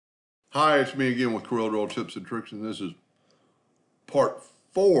Hi, it's me again with Corel Drill Tips and Tricks, and this is part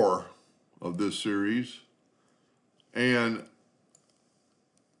 4 of this series. And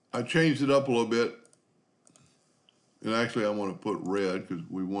I changed it up a little bit. And actually, I want to put red because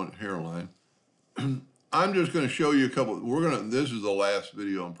we want hairline. I'm just going to show you a couple. This is the last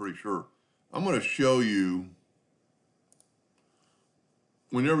video, I'm pretty sure. I'm going to show you,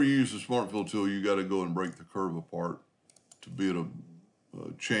 whenever you use the Smart Fill tool, you got to go and break the curve apart to be able to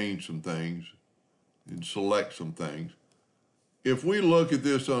change some things and select some things. If we look at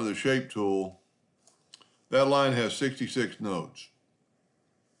this on the shape tool, that line has 66 nodes.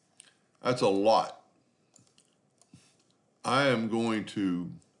 That's a lot. I am going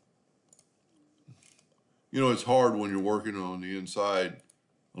to, it's hard when you're working on the inside.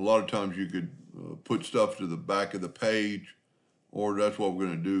 A lot of times you could put stuff to the back of the page, or that's what we're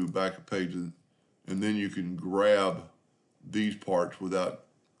going to do, back of page, and then you can grab these parts without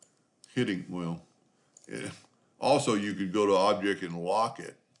hitting, also you could go to object and lock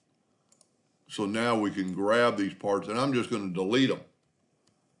it. So now we can grab these parts, and I'm just going to delete them.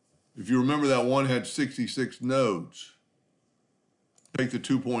 If you remember, that one had 66 nodes. Take the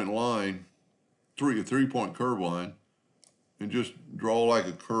 2-point line, a 3-point curve line, and just draw like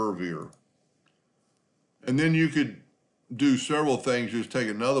a curve here. And then you could do several things. Just take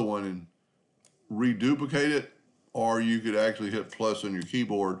another one and reduplicate it, or you could actually hit plus on your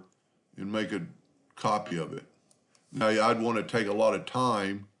keyboard and make a copy of it. Now, I'd want to take a lot of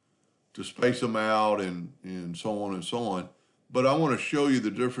time to space them out and so on and so on, but I want to show you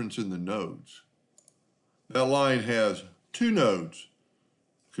the difference in the nodes. That line has 2 nodes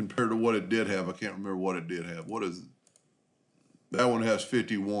compared to what it did have. I can't remember what it did have. What is it? That one has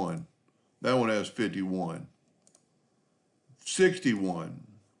 51. That one has 51. 61.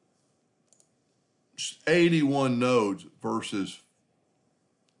 81 nodes versus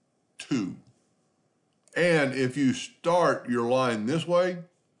 2. And if you start your line this way,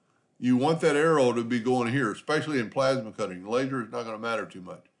 you want that arrow to be going here, especially in plasma cutting. Laser is not going to matter too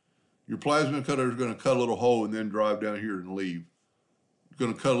much. Your plasma cutter is going to cut a little hole and then drive down here and leave. It's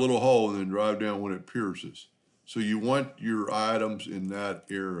going to cut a little hole and then drive down when it pierces. So you want your items in that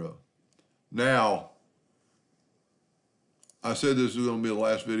area. Now, I said this is going to be the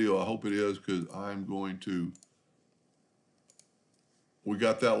last video. I hope it is, because I'm going to, we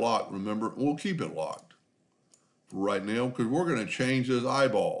got that locked, remember? We'll keep it locked for right now, because we're going to change this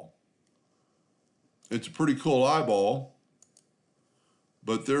eyeball. It's a pretty cool eyeball,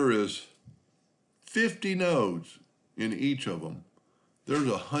 but there is 50 nodes in each of them. There's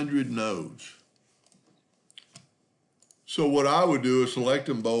 100 nodes. So what I would do is select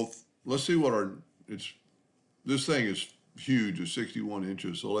them both. Let's see what this thing is huge, it's 61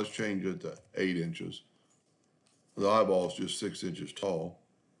 inches, so let's change it to 8 inches. The eyeball is just 6 inches tall.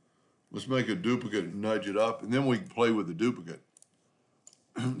 Let's make a duplicate and nudge it up, and then we can play with the duplicate.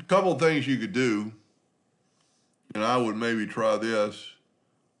 A couple of things you could do, and I would maybe try this.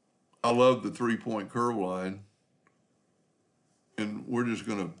 I love the 3-point curve line, and we're just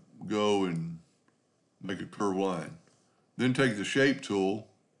going to go and make a curve line. Then take the shape tool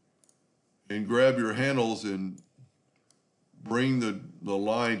and grab your handles and bring the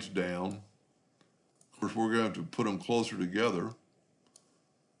lines down. Of course, we're going to have to put them closer together.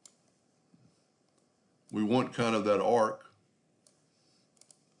 We want kind of that arc.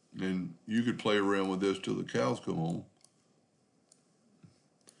 And you could play around with this till the cows come home.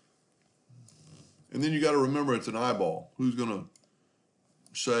 And then you got to remember it's an eyeball. Who's going to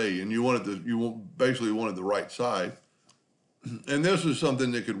say? And you basically wanted the right side. And this is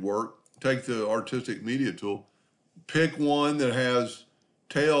something that could work. Take the artistic media tool, pick one that has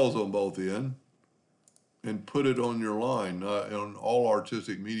tails on both ends, and put it on your line. On all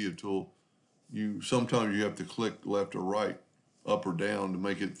artistic media tool, sometimes you have to click left or right, up or down to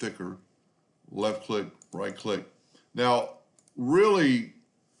make it thicker. Left click, right click. Now, really,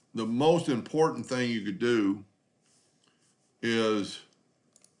 the most important thing you could do is,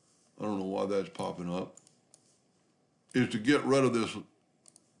 I don't know why that's popping up, is to get rid of this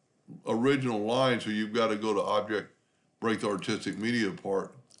original line. So you've got to go to object, break the artistic media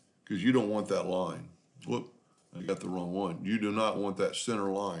apart, because you don't want that line. Whoop, I got the wrong one. You do not want that center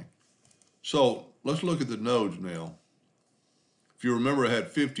line. So let's look at the nodes now. If you remember, it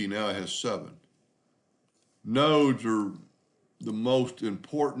had 50, now it has 7. Nodes are the most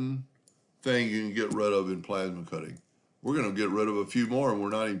important thing you can get rid of in plasma cutting. We're going to get rid of a few more, and we're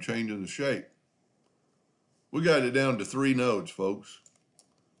not even changing the shape. We got it down to 3 nodes, folks.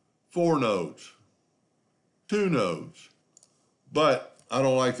 4 nodes. 2 nodes. But I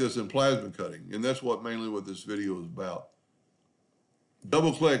don't like this in plasma cutting, and that's mainly what this video is about.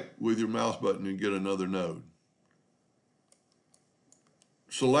 double click with your mouse button and get another node.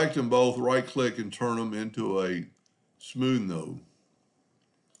 Select them both, right click and turn them into a smooth node.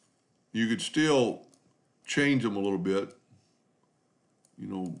 You could still change them a little bit, you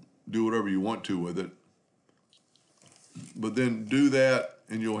know, do whatever you want to with it. But then do that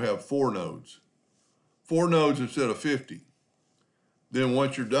and you'll have 4 nodes. 4 nodes instead of 50. Then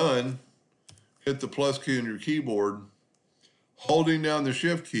once you're done, hit the plus key on your keyboard, holding down the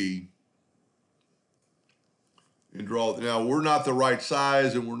shift key, and draw. Now, we're not the right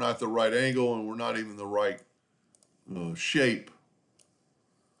size, and we're not the right angle, and we're not even the right shape.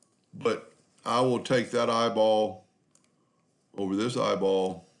 But I will take that eyeball over this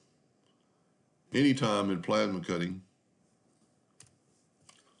eyeball anytime in plasma cutting.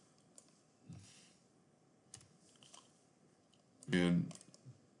 And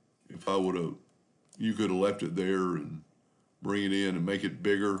if I would have, you could have left it there and bring it in and make it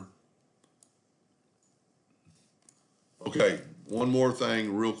bigger. Okay, one more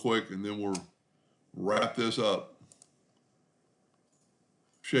thing real quick, and then we'll wrap this up.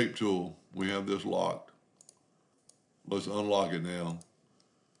 Shape tool, we have this locked. Let's unlock it now.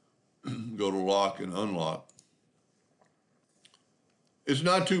 Go to lock and unlock. It's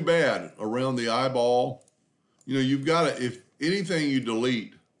not too bad around the eyeball. You know, you've got to, if anything you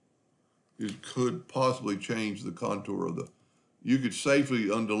delete, it could possibly change the contour of the, you could safely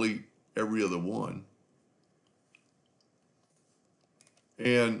undelete every other one.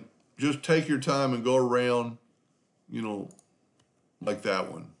 And just take your time and go around, you know, like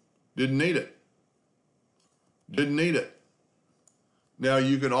that one. Didn't need it. Didn't need it. Now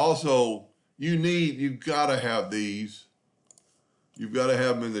you can also, you've got to have these. You've got to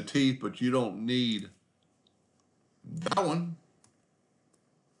have them in the teeth, but you don't need that one.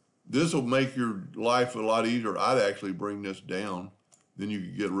 This will make your life a lot easier. I'd actually bring this down. Then you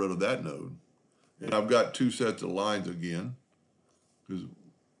can get rid of that node. And I've got 2 sets of lines again, because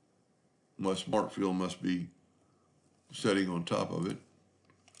my smart fill must be setting on top of it.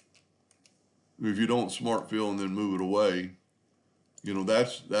 If you don't smart fill and then move it away, you know,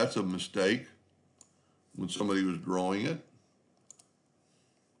 that's a mistake when somebody was drawing it.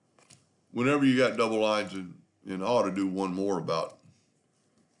 Whenever you got double lines, and I ought to do one more about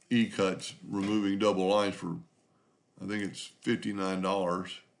E-cuts, removing double lines for, I think it's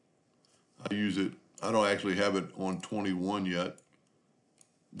 $59. I use it, I don't actually have it on 21 yet,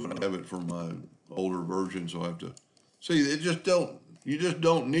 but I have it for my older version, so I have to, see, you just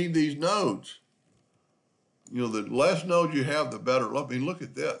don't need these nodes. You know, the less nodes you have, the better. I mean, look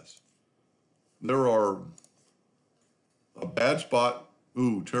at this. There are a bad spot,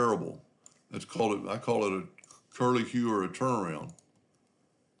 ooh, terrible. I call it a curlicue or a turnaround.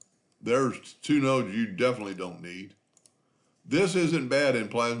 There's 2 nodes you definitely don't need. This isn't bad in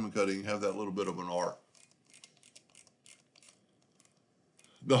plasma cutting, have that little bit of an arc.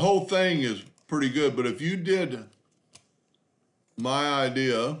 The whole thing is pretty good, but if you did my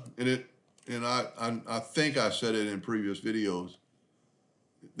idea, and I think I said it in previous videos,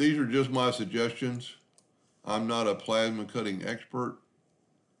 these are just my suggestions. I'm not a plasma cutting expert.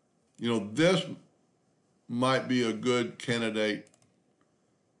 You know, this might be a good candidate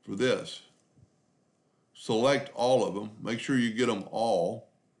for this. Select all of them, make sure you get them all,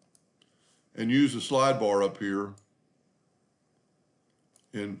 and use the slide bar up here.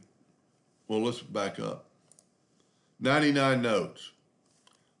 And, well, let's back up. 99 nodes.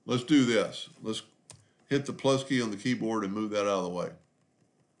 Let's do this. Let's hit the plus key on the keyboard and move that out of the way.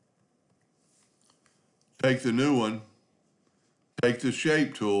 Take the new one, take the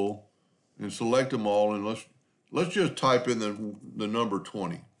shape tool, and select them all, and let's just type in the number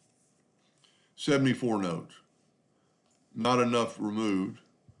 20. 74 nodes. Not enough removed.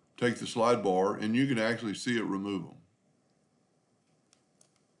 Take the slide bar, and you can actually see it remove them.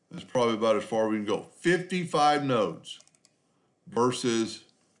 That's probably about as far as we can go. 55 nodes versus,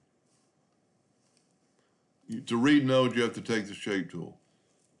 to read nodes, you have to take the shape tool.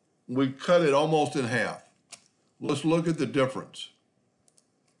 We cut it almost in half. Let's look at the difference.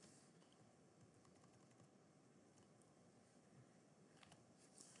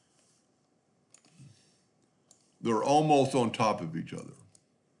 They're almost on top of each other.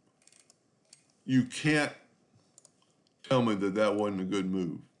 You can't tell me that that wasn't a good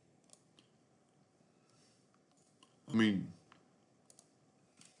move. I mean,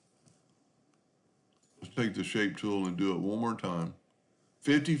 let's take the shape tool and do it one more time.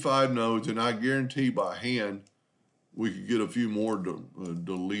 55 nodes, and I guarantee by hand, we could get a few more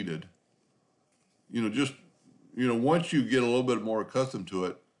deleted. You know, once you get a little bit more accustomed to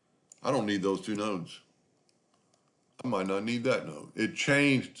it, I don't need those 2 nodes. I might not need that node. It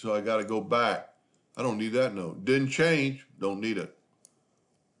changed, so I got to go back. I don't need that node. Didn't change, don't need it.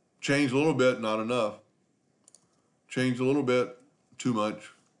 Changed a little bit, not enough. Changed a little bit, too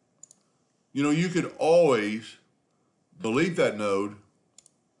much. You know, you could always delete that node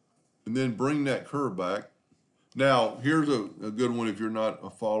and then bring that curve back. Now, here's a good one if you're not a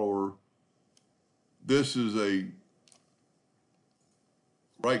follower. This is a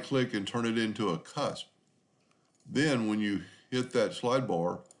right click and turn it into a cusp. Then when you hit that slide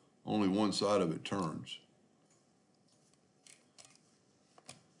bar, only one side of it turns.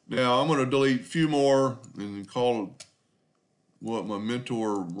 Now I'm going to delete a few more and call it what my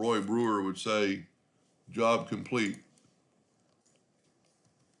mentor Roy Brewer would say, job complete.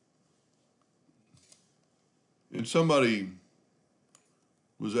 And somebody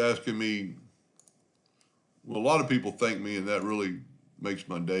was asking me, well, a lot of people thank me, and that really makes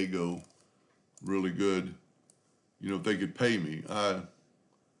my day go really good. You know, if they could pay me. I'm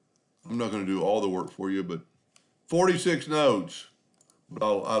not going to do all the work for you, but 46 nodes.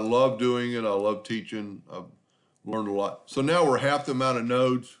 But I love doing it. I love teaching. I've learned a lot. So now we're half the amount of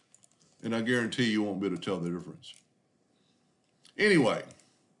nodes, and I guarantee you won't be able to tell the difference. Anyway,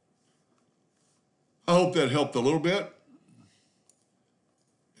 I hope that helped a little bit.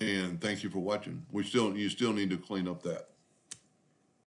 And thank you for watching. You still need to clean up that.